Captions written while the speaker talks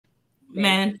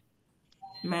Men.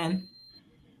 Yeah.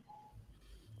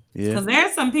 Because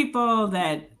there's some people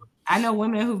that I know,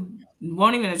 women who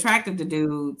won't even attracted to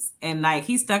dudes, and like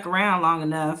he stuck around long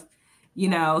enough, you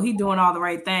know, he doing all the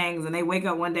right things, and they wake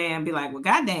up one day and be like, well,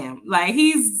 goddamn, like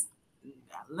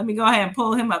let me go ahead and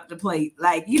pull him up the plate.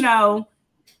 Like, you know,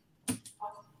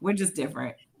 we're just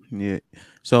different. Yeah.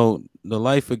 So the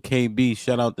life of KB,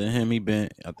 shout out to him.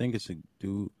 I think it's a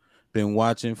dude, been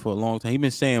watching for a long time. He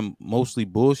been saying mostly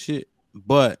bullshit,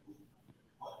 but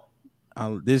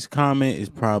this comment is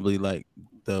probably like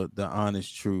the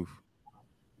honest truth.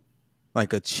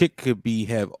 Like a chick could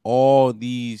have all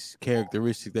these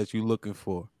characteristics that you're looking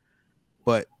for,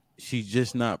 but she's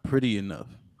just not pretty enough.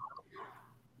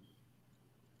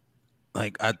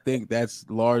 Like, I think that's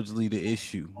largely the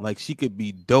issue. Like, she could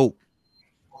be dope,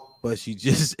 but she's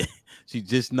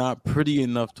just not pretty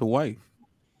enough to wife.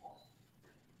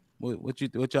 What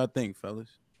y'all think, fellas?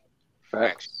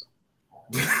 Facts.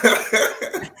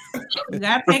 You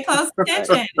gotta pay close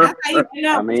attention. That's how you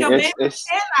know. I mean, it's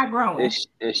not growing.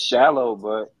 It's shallow,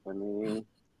 but I mean,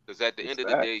 because at the end of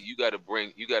the day, you gotta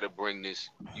bring this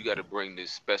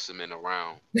specimen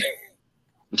around.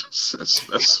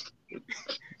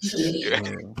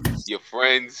 Your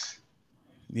friends,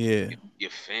 your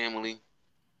family,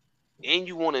 and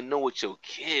you want to know what your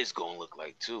kids gonna look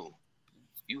like too.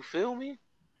 You feel me?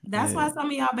 That's why some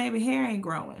of y'all baby hair ain't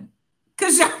growing.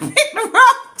 Cause y'all picked the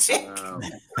wrong chick.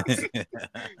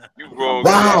 You wrong.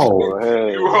 Wow.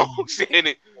 You wrong,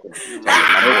 Shannon.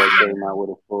 My boy came out with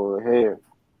a full hair.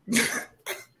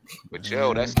 But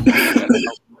yo, that's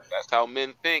how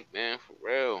men think, man. For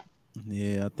real.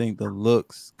 Yeah, I think the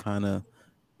looks kind of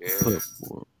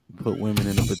put women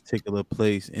in a particular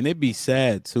place, and it'd be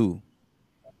sad too.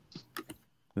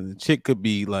 The chick could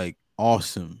be like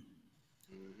awesome,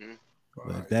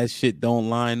 but if that shit don't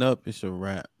line up, it's a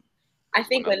wrap. I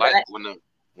think when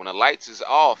the lights is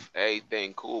off,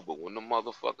 everything cool. But when the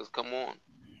motherfuckers come on,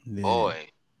 boy,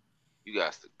 you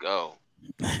got to go.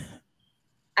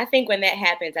 I think when that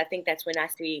happens, I think that's when I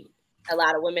see a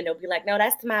lot of women. They'll be like, "No,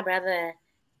 that's my brother."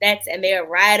 And they're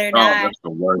right or not. That's the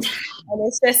worst. And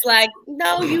it's just like,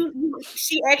 no,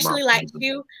 she actually likes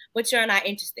you, but you're not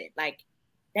interested. Like,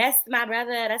 that's my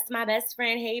brother, that's my best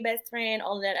friend, hey best friend,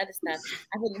 all of that other stuff.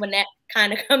 I think when that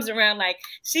kind of comes around, like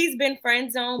she's been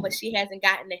friend zoned, but she hasn't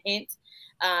gotten the hint.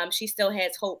 She still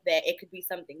has hope that it could be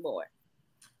something more.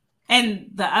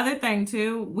 And the other thing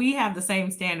too, we have the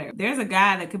same standard. There's a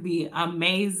guy that could be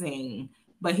amazing,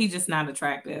 but he's just not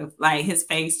attractive. Like his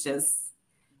face just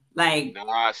like,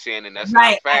 nah, Shannon, that's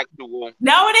not factual.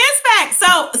 No, it is fact.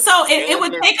 So it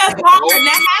would take us longer.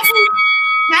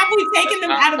 Now, have we taken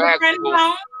them out of the friend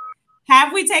zone?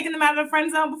 Have we taken them out of the friend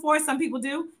zone before? Some people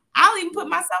do. I'll even put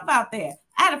myself out there.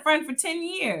 I had a friend for 10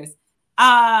 years.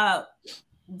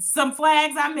 Some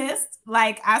flags I missed.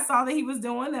 Like I saw that he was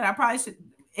doing that I probably should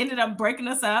ended up breaking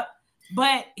us up.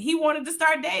 But he wanted to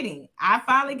start dating. I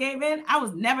finally gave in. I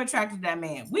was never attracted to that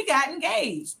man. We got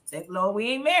engaged. Thank Lord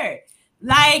we ain't married.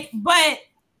 Like, but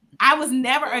I was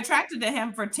never attracted to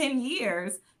him for 10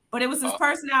 years, but it was his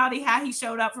personality, how he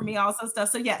showed up for me, also stuff.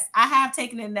 So yes, I have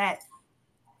taken in that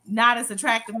not as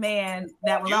attractive man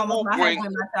that was almost my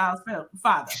husband, my child's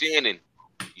father. Shannon,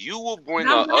 you will bring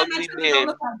an ugly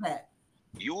man.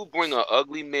 You will bring an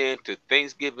ugly man to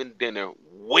Thanksgiving dinner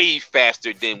way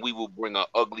faster than we will bring an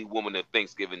ugly woman to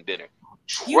Thanksgiving dinner.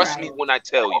 Trust me when I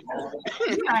tell you.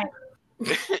 You're right.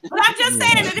 But I'm just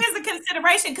saying it is a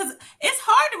consideration because it's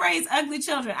hard to raise ugly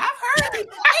children. I've heard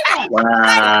people say that.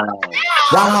 Wow.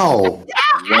 Wow.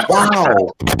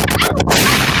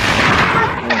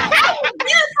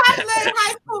 In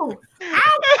high school. I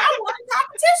won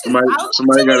competition.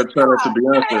 Somebody got to tell that to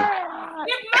Beyonce.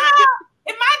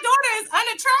 If my daughter is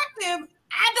unattractive,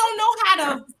 I don't know how to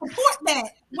support that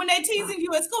when they're teasing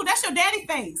you at school. That's your daddy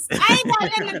face. I ain't got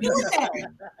nothing to do with that. I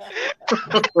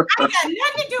ain't got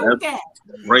nothing to do with that.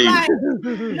 Like,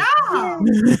 no.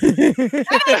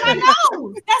 That ain't my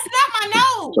nose. That's not my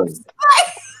nose. Like,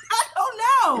 I don't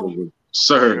know.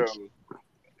 Sir.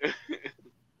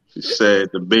 She said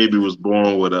the baby was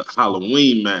born with a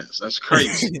Halloween mask. That's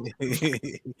crazy.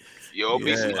 Yo,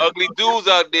 be some ugly dudes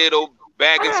out there though.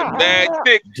 Bagging some bad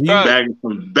chicks. Bagging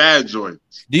some bad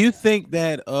joints. Do you think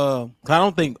that I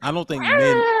don't think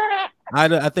men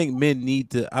I think men need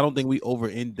to, I don't think we over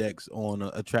index on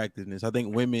attractiveness. I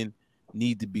think women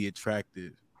need to be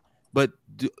attractive. But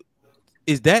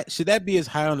should that be as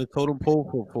high on the totem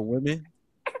pole for women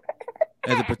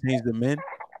as it pertains to men?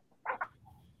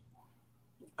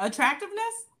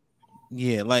 Attractiveness?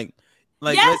 Yeah, like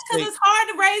yes, because it's hard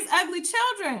to raise ugly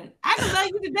children. I can love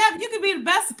you to death. You could be the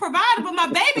best provider, but my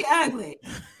baby ugly.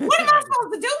 What am I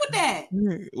supposed to do with that?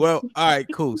 Well, all right,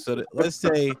 cool. So let's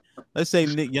say y'all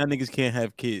niggas can't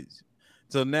have kids.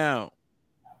 So now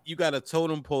you got a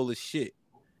totem pole of shit.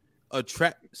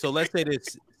 So let's say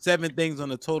there's 7 things on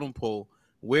the totem pole.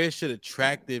 Where should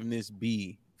attractiveness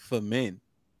be for men?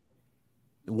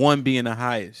 1 being the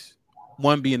highest,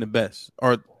 1 being the best,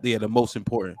 or the most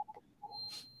important.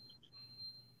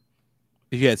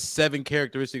 If you had 7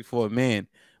 characteristics for a man,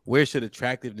 where should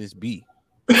attractiveness be?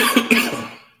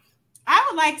 I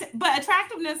would like to, but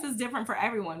attractiveness is different for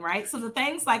everyone, right? So the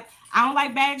things like I don't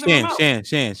like bags.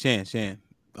 Shan.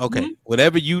 Okay,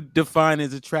 whatever you define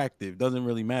as attractive doesn't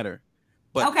really matter.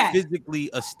 But physically,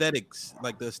 aesthetics,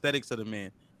 like the aesthetics of the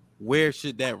man, where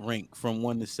should that rank from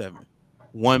 1 to 7?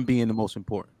 1 being the most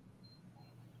important.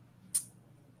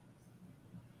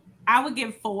 I would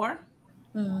give 4.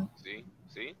 See?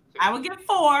 I would give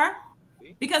 4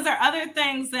 because there are other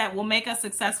things that will make us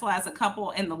successful as a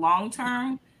couple in the long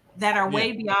term that are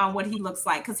way beyond what he looks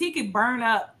like. Because he could burn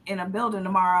up in a building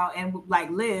tomorrow and like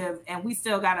live, and we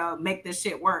still gotta make this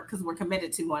shit work because we're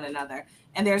committed to one another.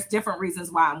 And there's different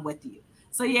reasons why I'm with you.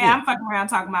 So I'm fucking around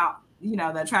talking about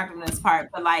the attractiveness part,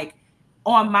 but like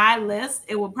on my list,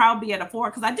 it would probably be at a 4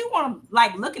 because I do want to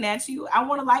like looking at you. I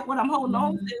want to like what I'm holding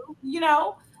on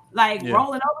to, like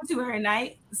rolling over to every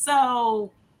night.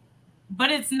 So,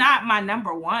 but it's not my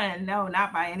number 1. No,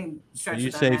 not by any stretch.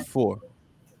 You say 4.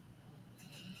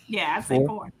 Yeah, I'd say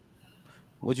 4.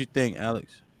 What you think,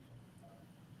 Alex?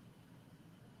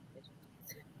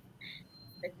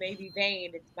 It may be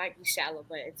vain. It might be shallow,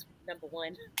 but it's number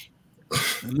 1.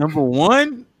 Number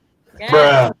 1?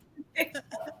 Yeah.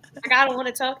 I don't want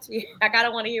to talk to you. I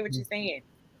don't want to hear what you're saying.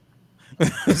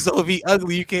 So if he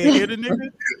ugly, you can't hear the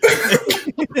nigga?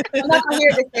 I'm not gonna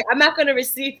hear this. I'm not gonna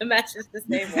receive the message the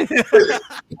same way.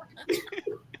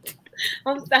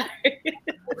 I'm sorry.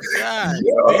 God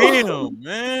damn,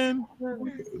 man.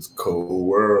 It's a cold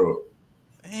world.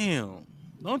 Damn.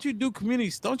 Don't you do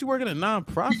community? Don't you work at a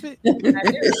nonprofit? I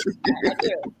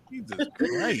do. Jesus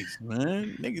Christ,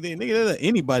 man. Nigga, let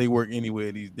anybody work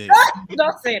anywhere these days.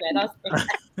 Don't say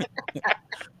that.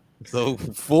 So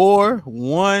 4,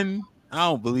 1. I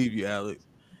don't believe you, Alex.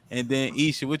 And then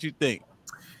Isha, what you think?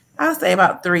 I'll say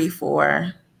about 3,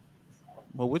 4.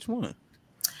 Well, which one?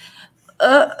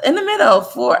 In the middle,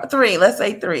 4, 3. Let's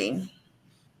say 3.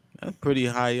 That's pretty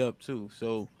high up too.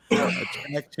 So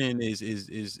attraction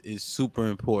is super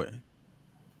important.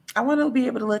 I want to be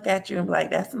able to look at you and be like,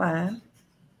 "That's mine."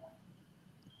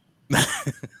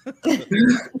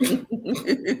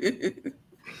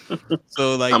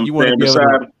 So like I'm you want to be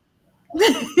able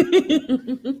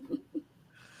to,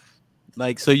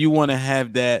 like, so you want to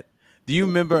have that. Do you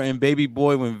remember in Baby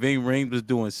Boy when Ving Rhames was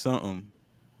doing something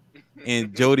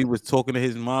and Jody was talking to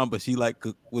his mom, but she like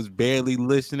was barely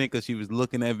listening because she was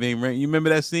looking at Ving Rhames? You remember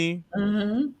that scene?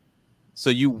 Mm-hmm. So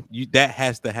you that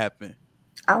has to happen.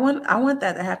 I want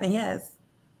that to happen. Yes.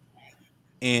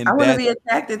 And I want to be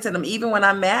attracted to them even when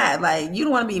I'm mad. Like, you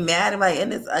don't want to be mad and like,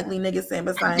 and this ugly nigga sitting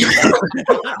beside me.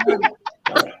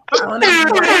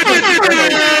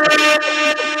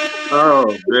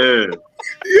 Oh man.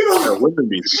 That wouldn't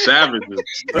be savages.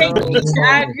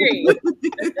 I agree.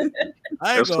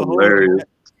 That's hilarious.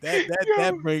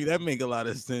 That make a lot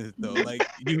of sense though. Like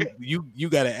you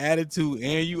got an attitude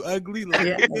and you ugly. Like,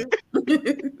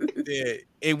 yeah.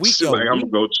 And we like, I'm gonna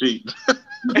go cheat.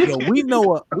 We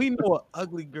know a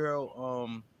ugly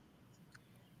girl.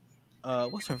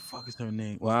 What's her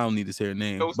name? Well, I don't need to say her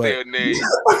name. Don't say her name.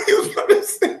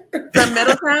 From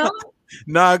Middletown?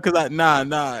 Nah,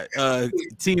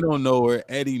 T don't know her.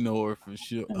 Eddie know her for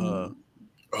sure.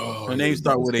 Her name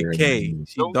start with a K.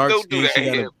 She dark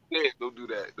skin. Don't do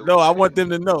that. No, I want them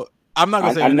to know. I'm not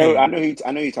gonna say. I know who you're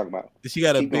talking about. She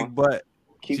got a big butt.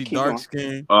 She dark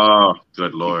skin. Oh,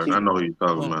 good lord! I know who you're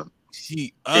talking about.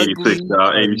 She ugly,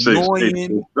 86,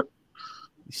 annoying.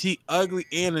 She ugly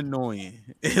and annoying.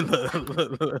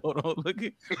 Hold on, look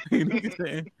at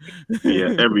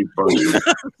yeah, every person.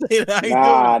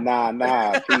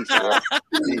 Nah.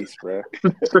 Peace, bro.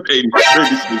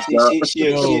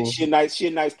 She a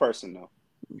nice person though.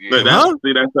 Yeah.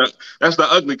 That's the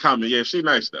ugly comment. Yeah, she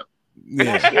nice though.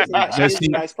 Yeah, she's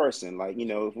a nice person. Like,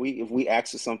 if we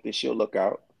ask her something, she'll look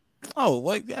out. Oh,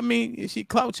 like I mean, she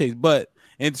clout chase, but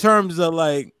in terms of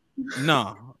like,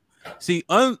 nah. See,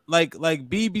 like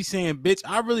BB saying bitch,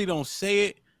 I really don't say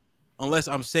it unless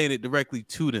I'm saying it directly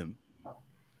to them.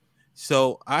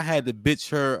 So I had to bitch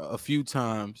her a few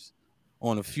times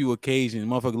on a few occasions.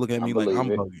 Motherfucker looking at me like I'm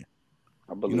bugging.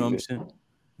 I believe you know what I'm saying?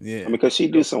 Yeah. I mean, because she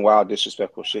do some wild,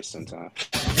 disrespectful shit sometimes.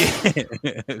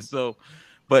 Yeah. So,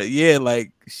 but yeah,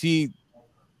 like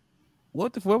where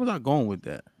was I going with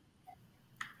that?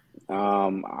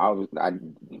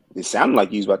 It sounded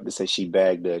like you was about to say she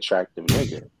bagged the attractive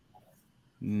nigga.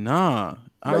 Nah,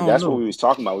 I Like don't that's know. what we was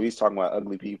talking about. We was talking about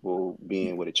ugly people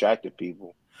being with attractive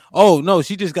people. Oh no,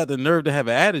 she just got the nerve to have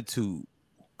an attitude.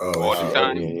 All the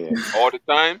time. Yeah. All the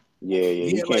time. Yeah.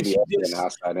 You can't like be she up there on just, the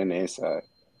outside and the inside.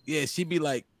 yeah, she be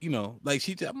like,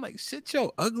 like I'm like, sit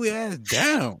your ugly ass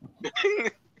down.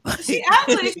 She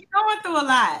ugly. She going through a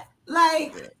lot.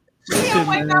 Like she don't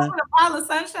wake up with a pile of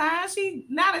sunshine. She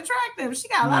not attractive. She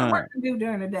got a lot of work to do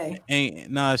during the day.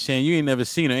 Shane, you ain't never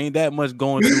seen her. Ain't that much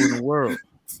going through in the world.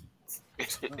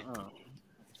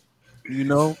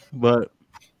 But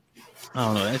I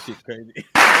don't know. That shit crazy.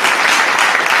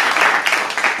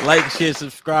 Like, share,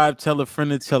 subscribe, tell a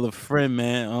friend to tell a friend,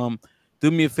 man. Do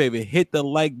me a favor, hit the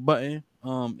like button,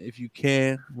 if you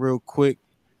can, real quick.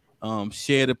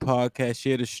 Share the podcast,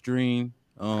 share the stream.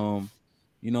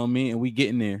 You know what I mean? And we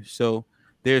getting there. So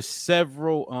there's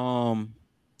several.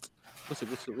 What's the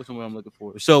word I'm looking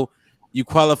for? So you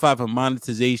qualify for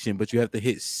monetization, but you have to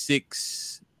hit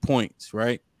 6 points,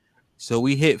 right? So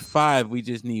we hit 5. We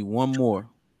just need one more,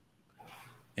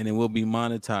 and then we'll be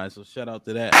monetized. So shout out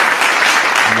to that.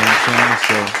 You know what I'm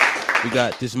saying? So we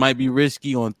got This Might Be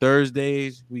Risky on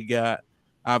Thursdays. We got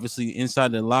obviously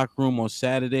Inside the Locker Room on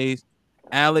Saturdays.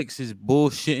 Alex is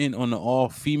bullshitting on the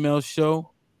all-female show.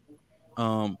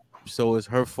 So it's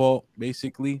her fault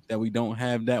basically that we don't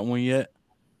have that one yet.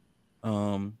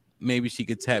 Maybe she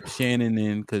could tap Shannon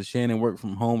in because Shannon worked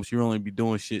from home. She'll only be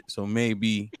doing shit. So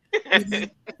maybe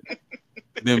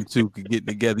them two could get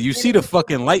together. You see the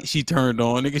fucking light she turned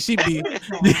on, nigga. She be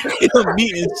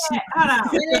meeting.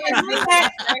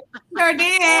 Sure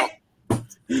did.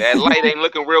 That light ain't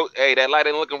looking real. Hey, that light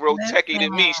ain't looking real techie to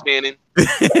me, Shannon.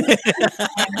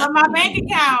 But my bank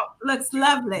account looks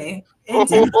lovely.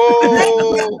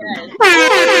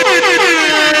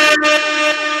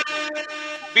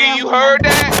 B, you heard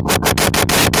that?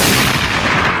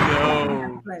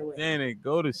 Yo, Shannon,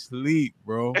 go to sleep,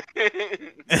 bro.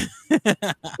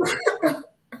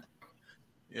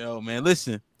 Yo, man,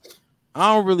 listen.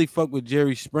 I don't really fuck with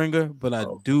Jerry Springer, but I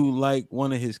do like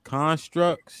one of his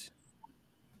constructs.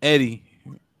 Eddie,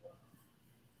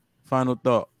 final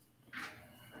thought.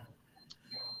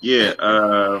 Yeah,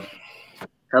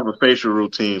 have a facial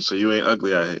routine so you ain't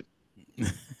ugly out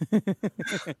here.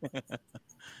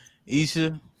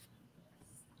 Isha,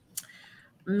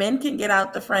 men can get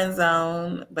out the friend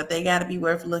zone, but they got to be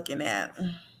worth looking at.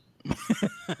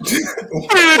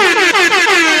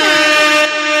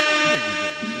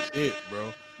 Shit,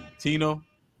 bro. Tino,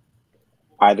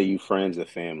 Either you friends or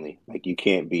family. Like you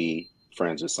can't be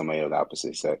friends with somebody of the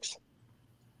opposite sex.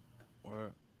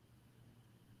 or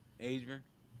Adrian.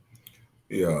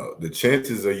 Yeah, the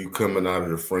chances of you coming out of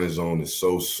the friend zone is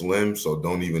so slim, so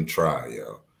don't even try,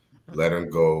 yo. Let them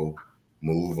go,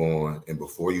 move on, and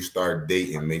before you start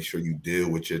dating, make sure you deal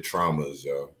with your traumas,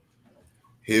 yo.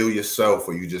 Heal yourself,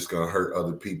 or you just gonna hurt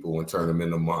other people and turn them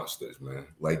into monsters, man.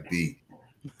 Like B.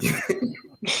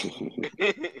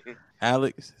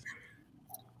 Alex,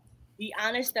 Be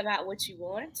honest about what you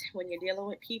want when you're dealing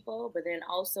with people, but then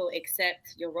also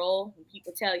accept your role when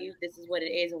people tell you this is what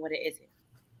it is and what it isn't.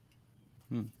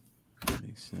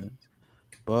 makes sense.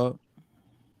 But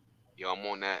Yo, I'm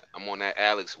on that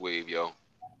Alex wave, yo.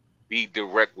 Be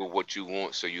direct with what you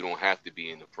want so you don't have to be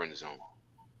in the friend zone.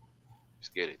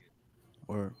 Just get it.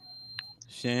 or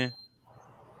Shan.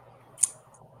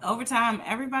 Over time,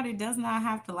 everybody does not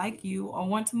have to like you or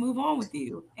want to move on with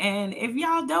you. And if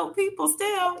y'all dope people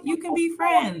still, you can be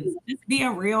friends. Just be a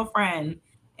real friend.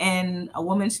 And a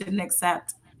woman shouldn't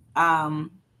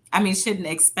shouldn't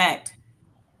expect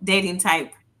dating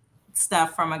type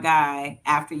stuff from a guy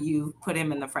after you put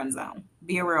him in the friend zone.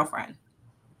 Be a real friend.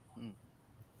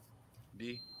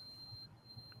 D.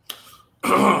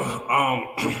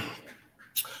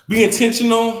 Be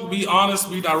intentional, be honest,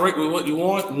 be direct with what you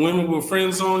want. Women will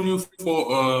friend zone you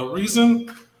for a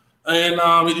reason,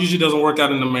 and it usually doesn't work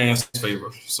out in the man's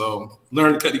favor. So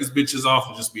learn to cut these bitches off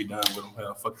and just be done with them.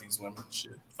 Hell, fuck these women.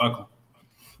 Shit. Fuck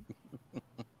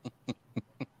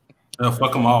them.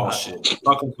 Fuck them all. Shit.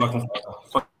 Fuck them.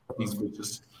 Fuck these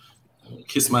bitches.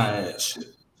 Kiss my ass.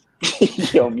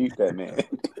 Shit. Yo, mute that man.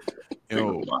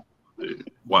 Yo,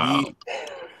 Wow.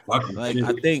 like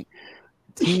I think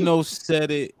Tino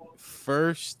said it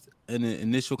first in the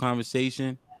initial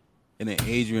conversation, and then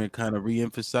Adrian kind of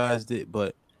re-emphasized it.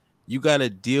 But you got to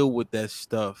deal with that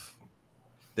stuff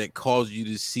that causes you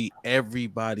to see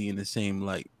everybody in the same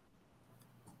light.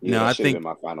 Yeah, now I should have think been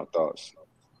my final thoughts.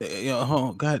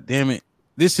 oh god damn it,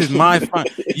 this is my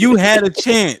final. You had a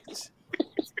chance.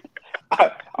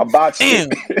 I I botched Damn.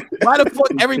 it. Why the fuck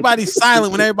everybody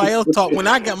silent when everybody else talk? When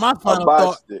I got my final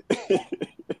thought,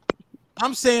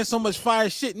 I'm saying so much fire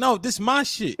shit. No, this is my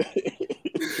shit.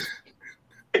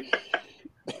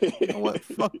 You know what?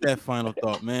 Fuck that final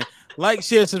thought, man. Like,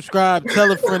 share, subscribe,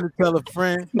 tell a friend to tell a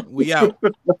friend. We out.